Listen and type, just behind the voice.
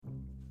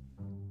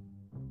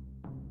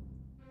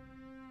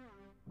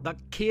The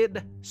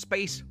Kid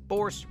Space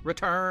Force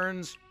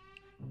returns.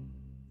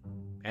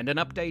 And an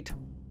update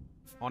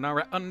on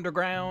our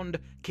underground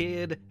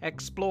Kid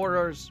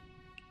Explorers.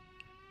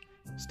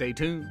 Stay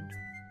tuned.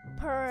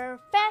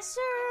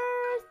 Professor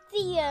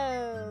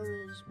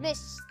Theo's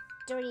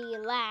Mystery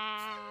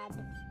Lab.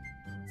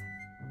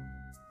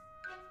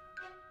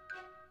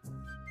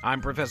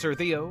 I'm Professor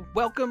Theo.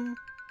 Welcome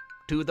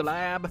to the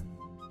lab.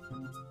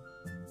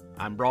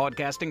 I'm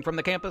broadcasting from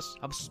the campus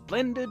of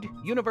Splendid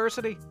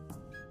University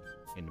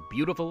in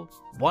beautiful,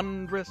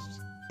 wondrous,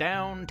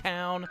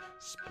 downtown,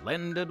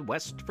 splendid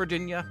West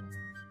Virginia.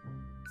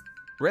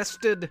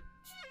 Rested,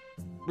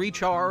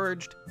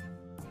 recharged,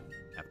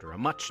 after a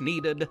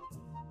much-needed,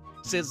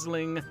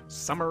 sizzling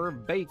summer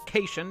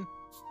vacation.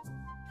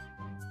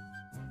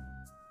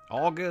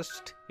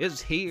 August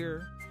is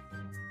here,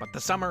 but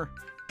the summer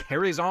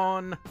carries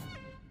on.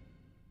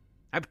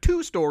 I have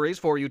two stories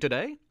for you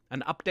today.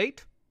 An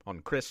update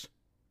on Chris,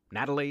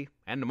 Natalie,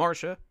 and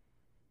Marcia.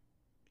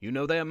 You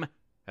know them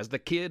as the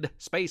Kid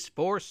Space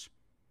Force.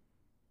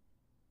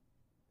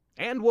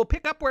 And we'll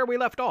pick up where we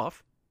left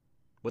off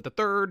with the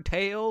third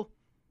tale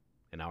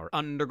in our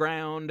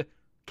Underground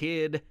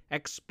Kid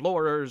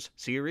Explorers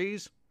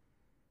series.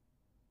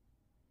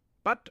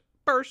 But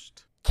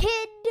first,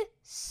 Kid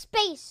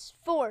Space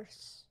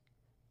Force,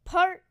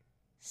 Part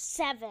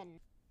 7.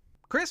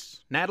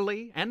 Chris,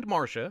 Natalie, and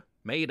Marcia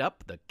made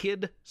up the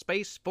Kid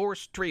Space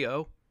Force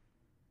trio.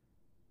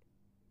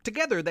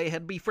 Together they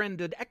had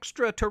befriended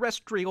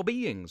extraterrestrial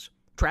beings,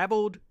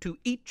 traveled to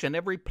each and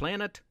every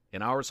planet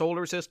in our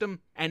solar system,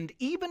 and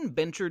even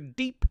ventured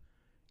deep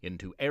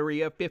into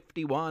Area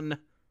 51.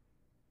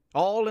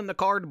 All in the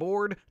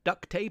cardboard,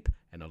 duct tape,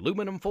 and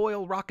aluminum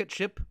foil rocket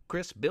ship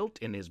Chris built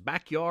in his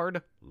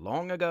backyard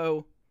long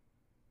ago.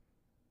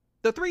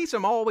 The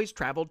threesome always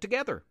traveled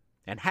together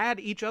and had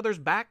each other's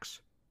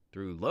backs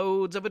through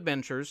loads of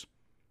adventures.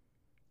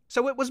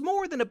 So it was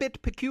more than a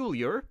bit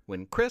peculiar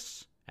when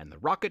Chris and the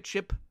rocket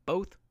ship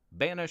both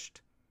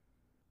vanished.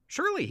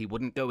 Surely he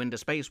wouldn't go into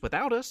space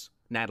without us,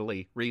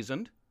 Natalie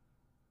reasoned.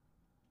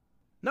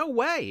 No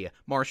way,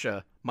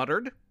 Marcia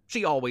muttered.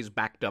 She always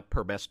backed up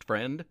her best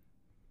friend.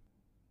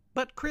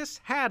 But Chris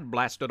had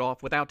blasted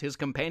off without his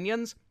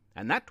companions,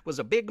 and that was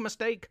a big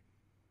mistake.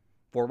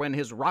 For when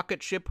his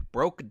rocket ship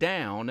broke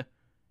down,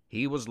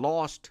 he was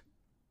lost,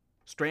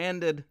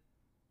 stranded,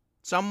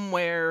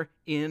 somewhere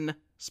in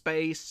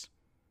space.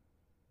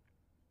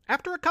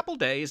 After a couple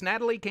days,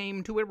 Natalie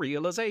came to a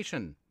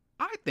realization.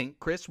 I think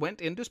Chris went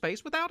into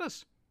space without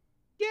us.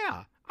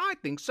 Yeah, I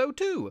think so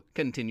too,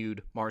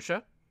 continued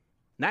Marcia.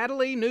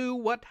 Natalie knew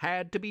what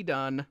had to be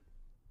done.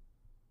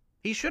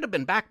 He should have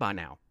been back by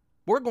now.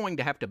 We're going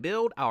to have to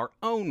build our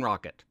own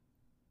rocket.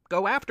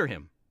 Go after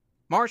him.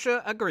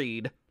 Marcia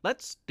agreed.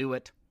 Let's do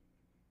it.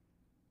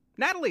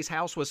 Natalie's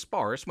house was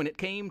sparse when it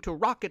came to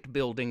rocket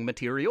building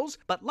materials,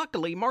 but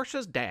luckily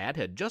Marcia's dad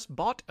had just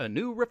bought a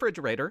new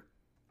refrigerator.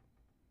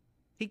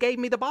 He gave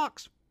me the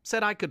box,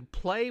 said I could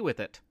play with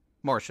it,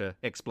 Marcia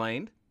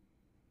explained.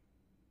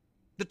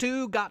 The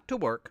two got to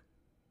work.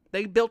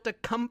 They built a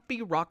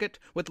comfy rocket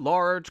with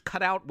large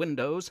cutout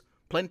windows,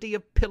 plenty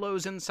of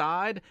pillows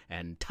inside,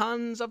 and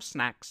tons of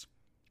snacks.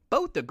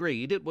 Both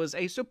agreed it was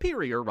a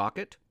superior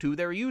rocket to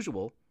their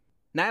usual.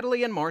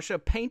 Natalie and Marcia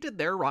painted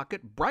their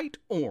rocket bright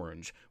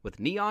orange with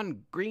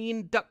neon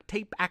green duct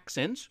tape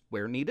accents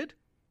where needed.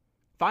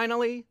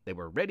 Finally, they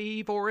were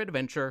ready for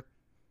adventure.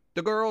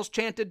 The girls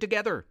chanted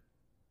together.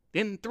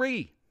 In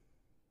 3,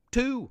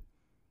 2,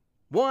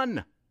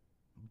 1,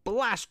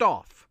 blast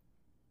off!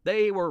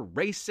 They were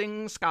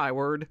racing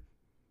skyward.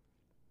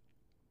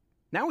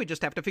 Now we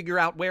just have to figure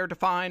out where to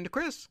find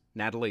Chris,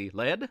 Natalie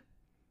led.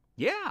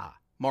 Yeah,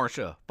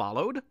 Marcia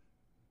followed.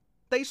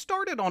 They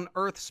started on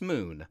Earth's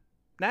moon.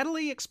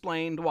 Natalie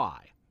explained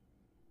why.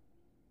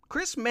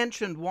 Chris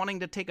mentioned wanting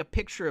to take a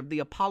picture of the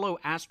Apollo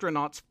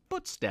astronauts'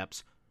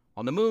 footsteps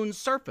on the moon's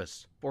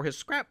surface for his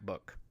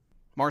scrapbook.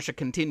 Marcia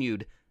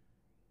continued,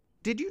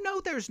 Did you know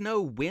there's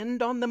no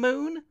wind on the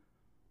moon?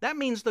 That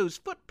means those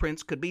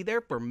footprints could be there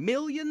for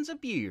millions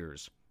of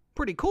years.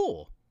 Pretty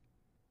cool.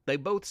 They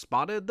both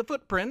spotted the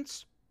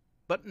footprints,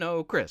 but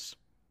no Chris.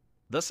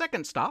 The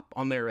second stop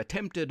on their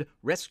attempted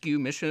rescue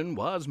mission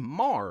was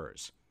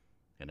Mars,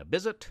 and a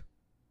visit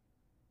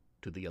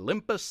to the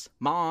Olympus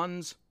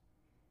Mons.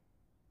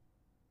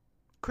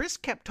 Chris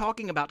kept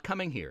talking about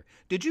coming here.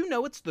 Did you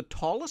know it's the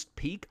tallest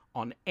peak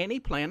on any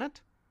planet?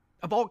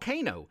 A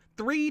volcano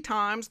 3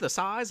 times the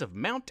size of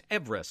Mount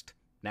Everest,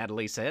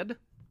 Natalie said.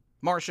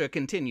 Marcia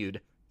continued,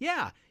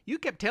 Yeah, you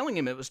kept telling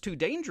him it was too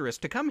dangerous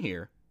to come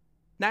here.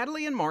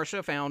 Natalie and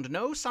Marcia found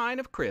no sign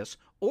of Chris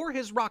or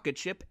his rocket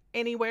ship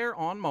anywhere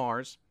on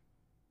Mars.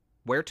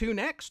 Where to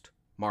next?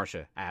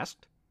 Marcia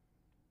asked.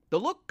 The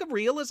look of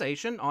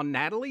realization on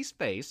Natalie's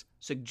face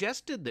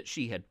suggested that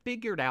she had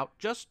figured out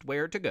just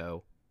where to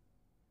go.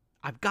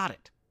 I've got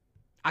it.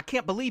 I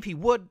can't believe he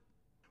would.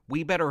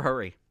 We better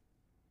hurry.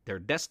 Their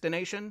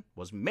destination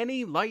was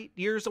many light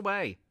years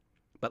away.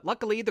 But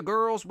luckily the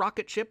girls'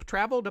 rocket ship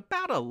traveled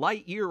about a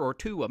light year or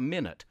 2 a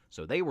minute,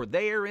 so they were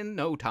there in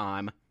no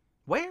time.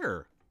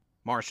 Where?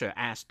 Marcia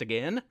asked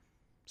again.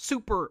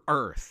 Super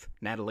Earth,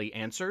 Natalie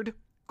answered.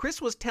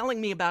 Chris was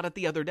telling me about it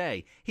the other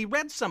day. He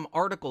read some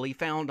article he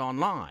found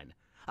online.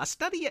 A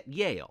study at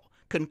Yale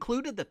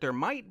concluded that there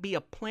might be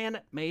a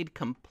planet made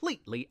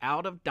completely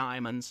out of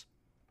diamonds.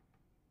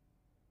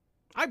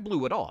 I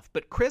blew it off,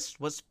 but Chris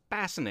was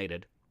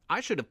fascinated. I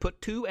should have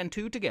put 2 and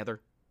 2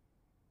 together.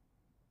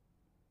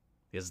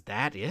 Is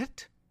that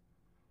it?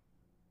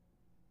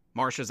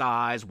 Marcia's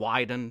eyes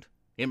widened,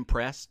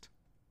 impressed.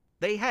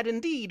 They had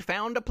indeed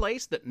found a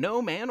place that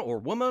no man or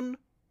woman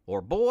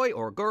or boy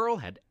or girl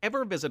had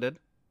ever visited.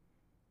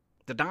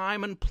 The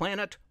diamond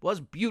planet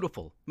was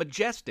beautiful,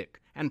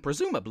 majestic, and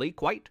presumably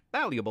quite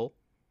valuable.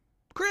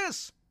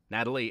 "Chris!"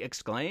 Natalie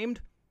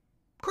exclaimed.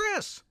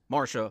 "Chris!"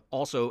 Marcia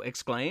also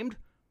exclaimed.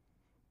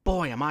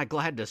 "Boy, am I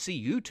glad to see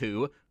you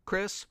two."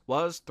 Chris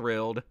was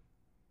thrilled.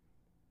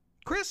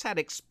 Chris had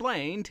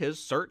explained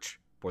his search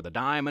for the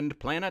diamond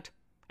planet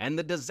and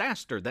the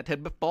disaster that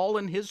had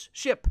befallen his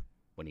ship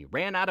when he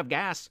ran out of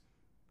gas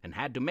and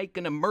had to make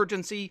an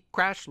emergency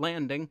crash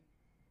landing.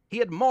 He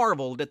had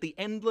marveled at the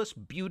endless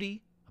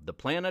beauty of the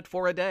planet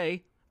for a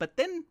day, but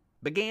then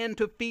began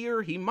to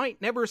fear he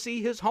might never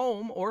see his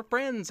home or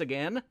friends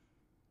again.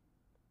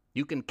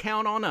 "You can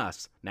count on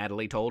us,"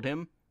 Natalie told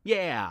him.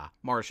 "Yeah,"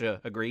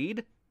 Marcia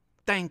agreed.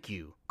 "Thank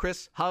you."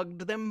 Chris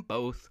hugged them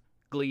both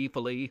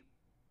gleefully.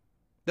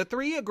 The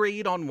three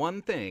agreed on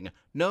one thing: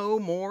 no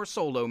more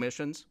solo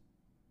missions.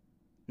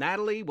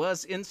 Natalie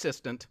was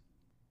insistent.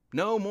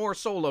 No more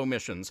solo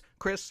missions,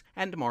 Chris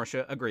and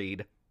Marcia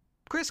agreed.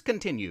 Chris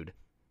continued,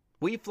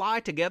 "We fly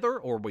together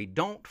or we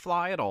don't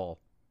fly at all."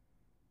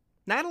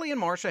 Natalie and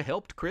Marcia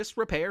helped Chris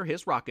repair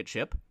his rocket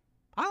ship.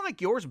 "I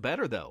like yours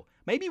better, though.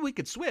 Maybe we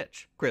could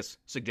switch," Chris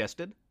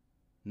suggested.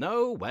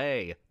 "No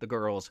way," the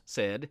girls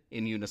said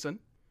in unison.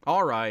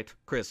 "All right,"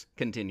 Chris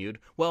continued.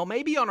 "Well,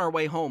 maybe on our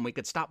way home we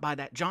could stop by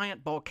that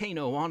giant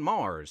volcano on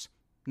Mars."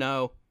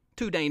 "No,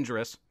 too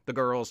dangerous," the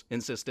girls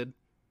insisted.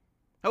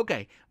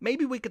 "Okay,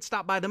 maybe we could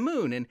stop by the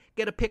moon and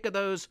get a pic of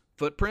those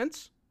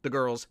footprints," the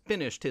girls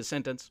finished his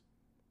sentence.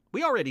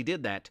 "We already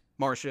did that,"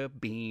 Marcia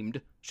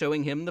beamed,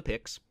 showing him the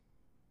pics.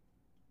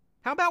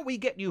 "How about we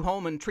get you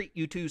home and treat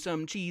you to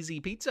some cheesy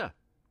pizza?"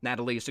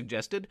 Natalie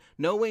suggested,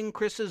 knowing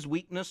Chris's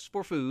weakness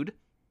for food.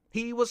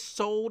 He was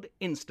sold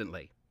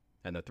instantly,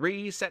 and the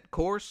three set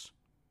course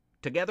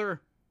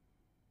together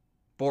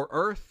for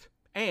Earth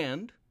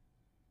and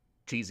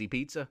cheesy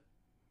pizza.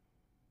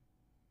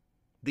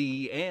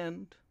 The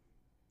end.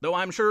 Though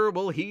I'm sure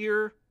we'll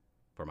hear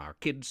from our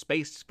Kid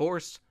Space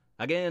Force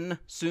again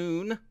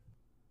soon.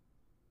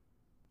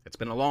 It's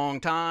been a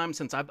long time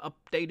since I've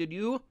updated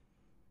you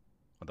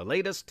on the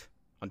latest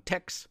on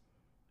Tex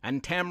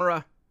and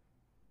Tamara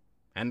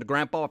and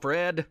Grandpa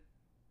Fred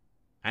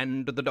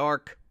and the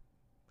Dark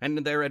and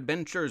their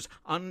adventures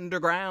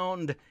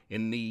underground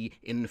in the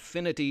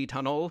Infinity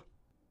Tunnel.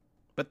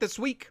 But this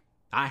week,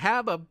 I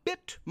have a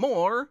bit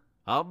more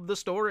of the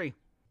story.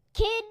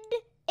 Kid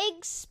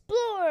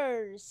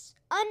Explorers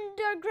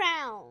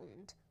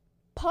Underground,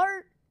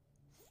 Part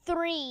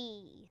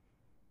 3.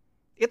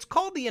 It's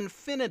called the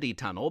Infinity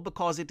Tunnel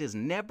because it is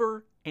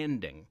never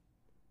ending.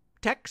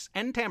 Tex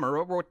and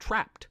Tamara were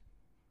trapped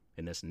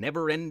in this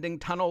never-ending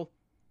tunnel,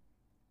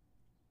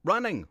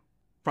 running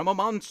from a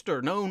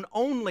monster known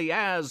only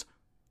as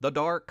the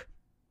Dark.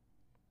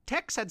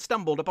 Tex had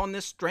stumbled upon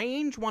this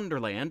strange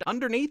wonderland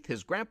underneath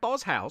his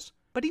grandpa's house,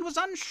 but he was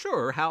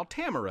unsure how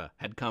Tamara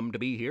had come to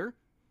be here.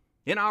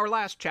 In our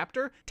last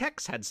chapter,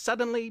 Tex had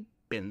suddenly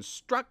been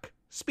struck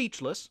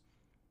speechless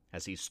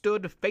as he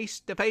stood face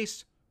to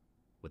face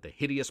with the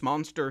hideous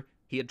monster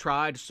he had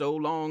tried so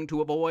long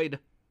to avoid.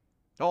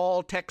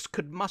 All Tex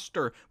could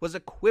muster was a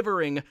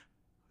quivering,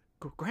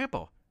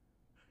 "Grandpa,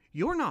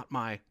 you're not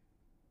my—"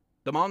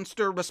 The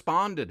monster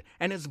responded,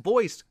 and his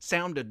voice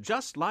sounded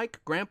just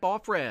like Grandpa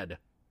Fred.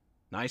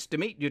 "Nice to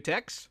meet you,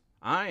 Tex.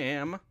 I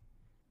am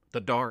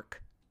the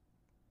Dark,"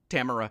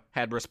 Tamara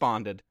had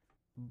responded.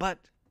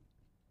 "But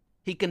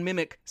he can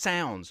mimic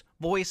sounds,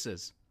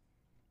 voices."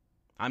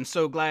 "I'm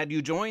so glad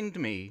you joined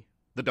me,"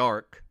 the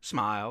Dark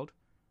smiled.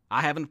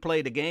 "I haven't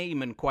played a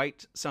game in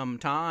quite some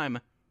time.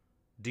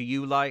 Do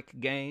you like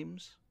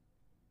games?"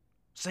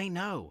 "Say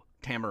no,"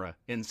 Tamara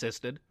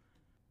insisted.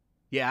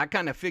 "Yeah, I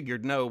kind of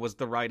figured no was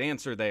the right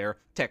answer there,"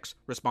 Tex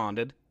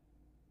responded.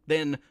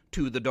 Then,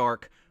 to the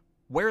Dark,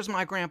 "Where's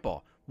my grandpa?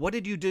 What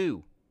did you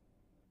do?"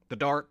 The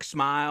Dark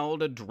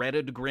smiled a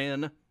dreaded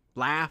grin,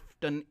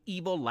 laughed an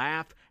evil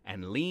laugh,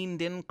 and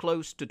leaned in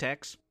close to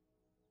Tex.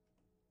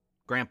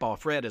 "Grandpa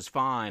Fred is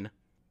fine,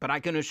 but I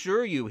can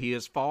assure you he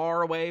is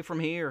far away from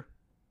here,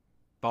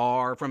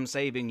 far from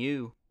saving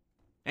you.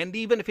 And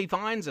even if he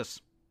finds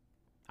us,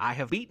 I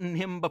have beaten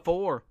him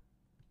before.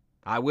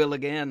 I will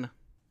again."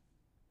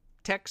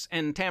 Tex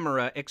and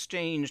Tamara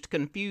exchanged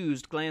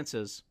confused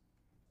glances.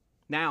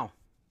 "Now,"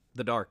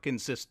 the Dark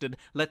insisted,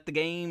 "let the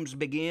games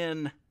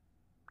begin."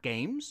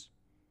 "Games?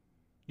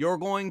 You're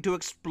going to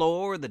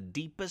explore the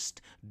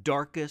deepest,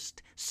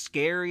 darkest,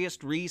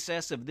 scariest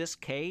recess of this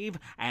cave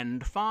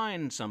and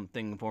find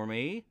something for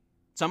me,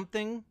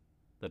 something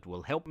that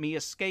will help me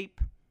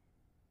escape.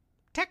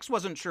 Tex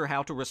wasn't sure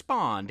how to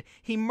respond.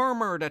 He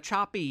murmured a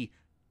choppy,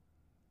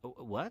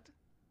 "What?"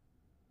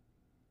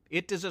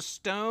 "It is a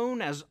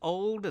stone as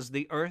old as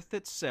the earth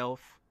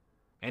itself,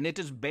 and it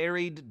is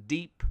buried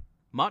deep,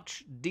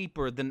 much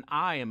deeper than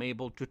I am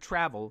able to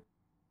travel.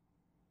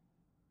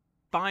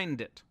 Find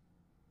it,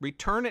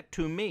 return it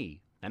to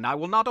me, and I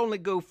will not only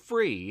go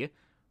free,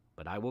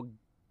 but I will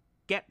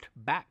get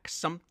back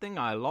something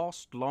I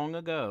lost long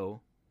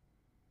ago."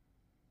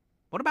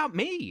 "What about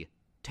me?"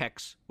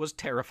 Tex was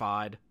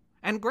terrified.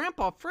 "And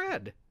Grandpa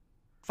Fred?"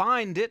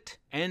 "Find it,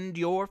 and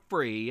you're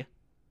free.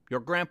 Your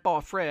Grandpa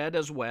Fred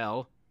as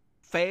well.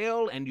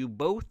 Fail, and you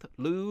both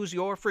lose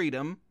your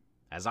freedom,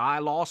 as I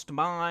lost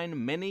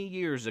mine many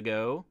years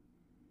ago."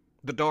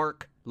 The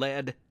dark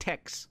led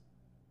Tex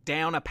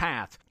down a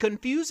path,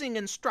 confusing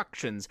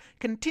instructions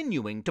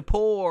continuing to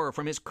pour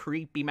from his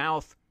creepy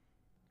mouth.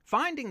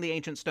 Finding the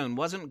ancient stone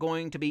wasn't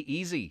going to be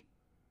easy,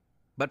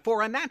 but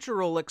for a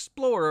natural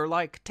explorer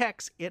like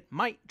Tex, it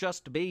might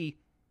just be.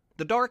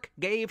 The dark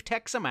gave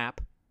Tex a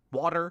map,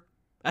 water,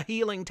 a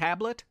healing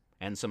tablet,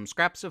 and some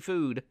scraps of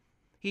food.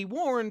 He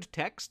warned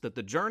Tex that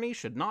the journey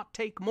should not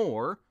take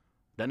more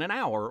than an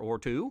hour or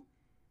two.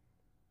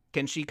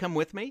 "Can she come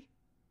with me?"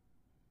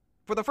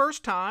 For the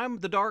first time,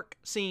 the dark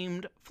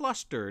seemed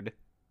flustered.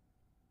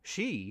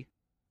 "She?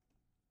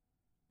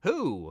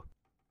 Who?"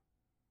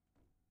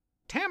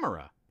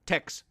 "Tamara,"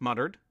 Tex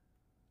muttered,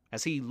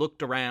 as he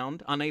looked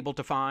around, unable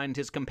to find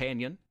his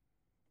companion.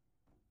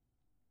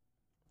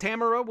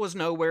 Tamara was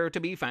nowhere to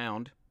be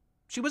found.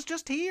 She was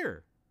just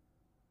here.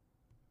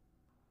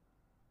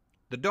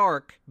 The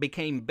dark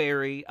became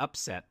very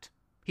upset.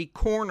 He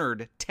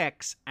cornered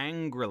Tex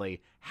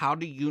angrily. "How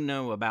do you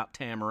know about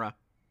Tamara?"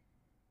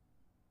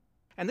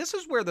 And this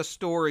is where the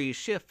story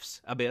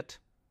shifts a bit.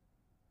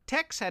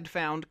 Tex had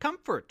found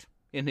comfort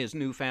in his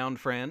newfound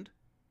friend.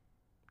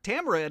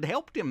 Tamara had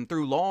helped him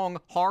through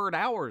long, hard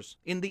hours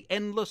in the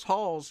endless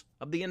halls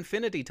of the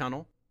Infinity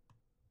Tunnel.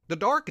 The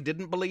dark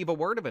didn't believe a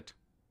word of it.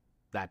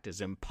 "That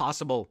is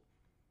impossible.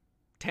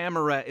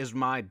 Tamara is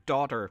my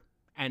daughter,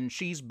 and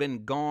she's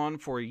been gone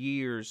for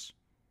years."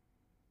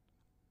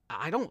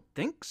 "I don't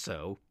think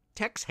so."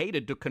 Tex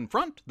hated to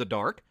confront the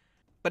dark,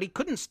 but he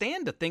couldn't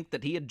stand to think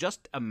that he had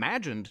just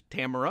imagined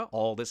Tamara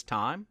all this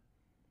time.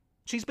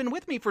 "She's been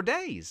with me for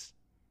days."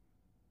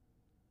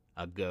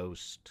 A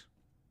ghost.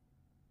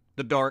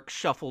 The dark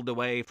shuffled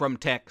away from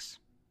Tex,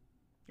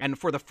 and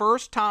for the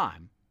first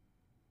time,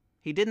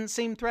 he didn't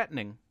seem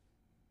threatening,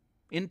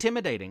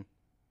 intimidating.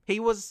 He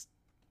was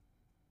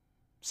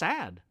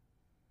sad.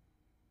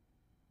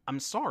 "I'm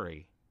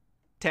sorry."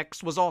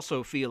 Tex was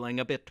also feeling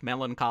a bit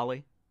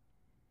melancholy.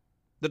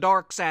 The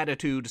dark's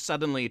attitude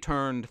suddenly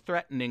turned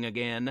threatening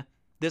again.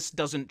 "This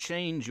doesn't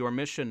change your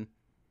mission.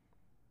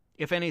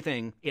 If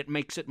anything, it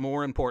makes it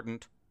more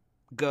important.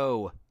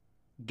 Go,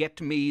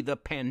 get me the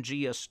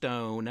Pangea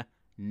Stone,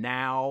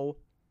 now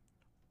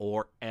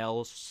or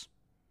else."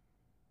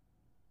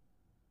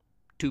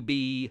 To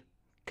be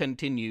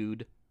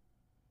continued.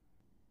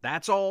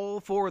 That's all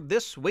for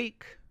this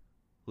week,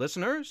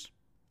 listeners.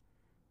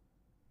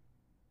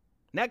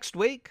 Next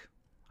week,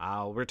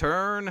 I'll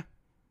return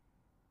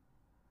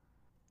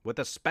with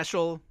a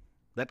special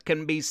that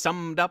can be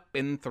summed up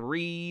in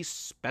 3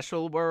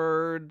 special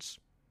words.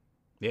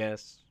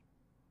 Yes.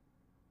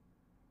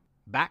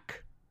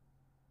 Back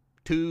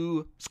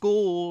to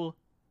school.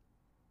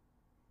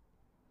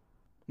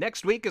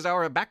 Next week is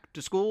our Back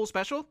to School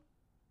special.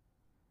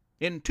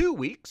 In 2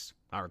 weeks,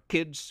 our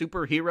kids'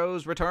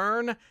 superheroes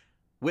return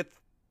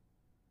with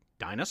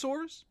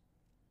dinosaurs.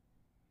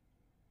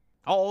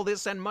 All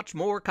this and much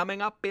more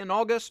coming up in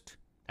August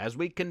as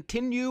we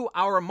continue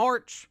our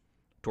march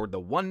toward the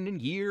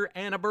 1-year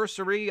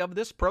anniversary of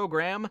this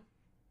program.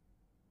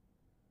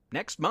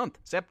 Next month,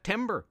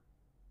 September,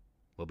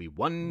 will be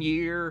 1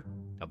 year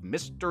of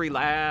Mystery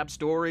Lab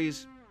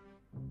stories.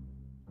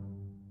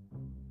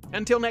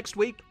 Until next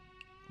week,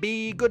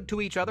 be good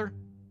to each other.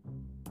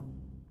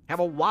 Have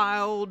a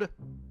wild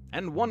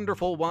and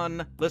wonderful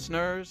one,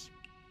 listeners.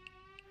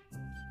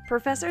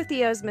 Professor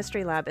Theo's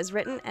Mystery Lab is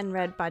written and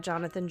read by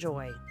Jonathan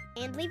Joy.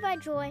 And Levi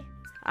Joy.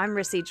 I'm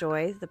Rissy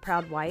Joy, the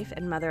proud wife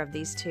and mother of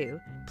these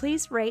two.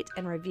 Please rate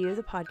and review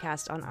the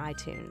podcast on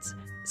iTunes.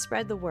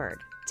 Spread the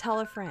word. Tell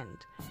a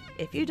friend.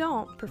 If you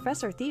don't,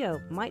 Professor Theo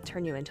might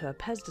turn you into a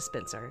Pez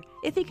dispenser,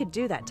 if he could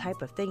do that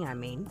type of thing, I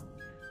mean.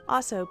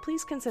 Also,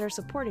 please consider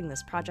supporting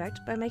this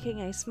project by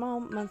making a small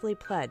monthly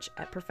pledge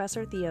at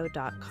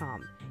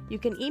ProfessorTheo.com. You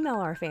can email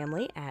our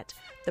family at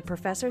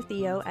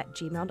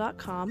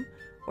theprofessortheo@gmail.com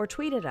or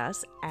tweet at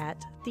us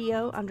at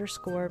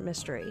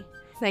Theo_mystery.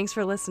 Thanks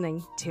for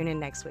listening. Tune in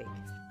next week.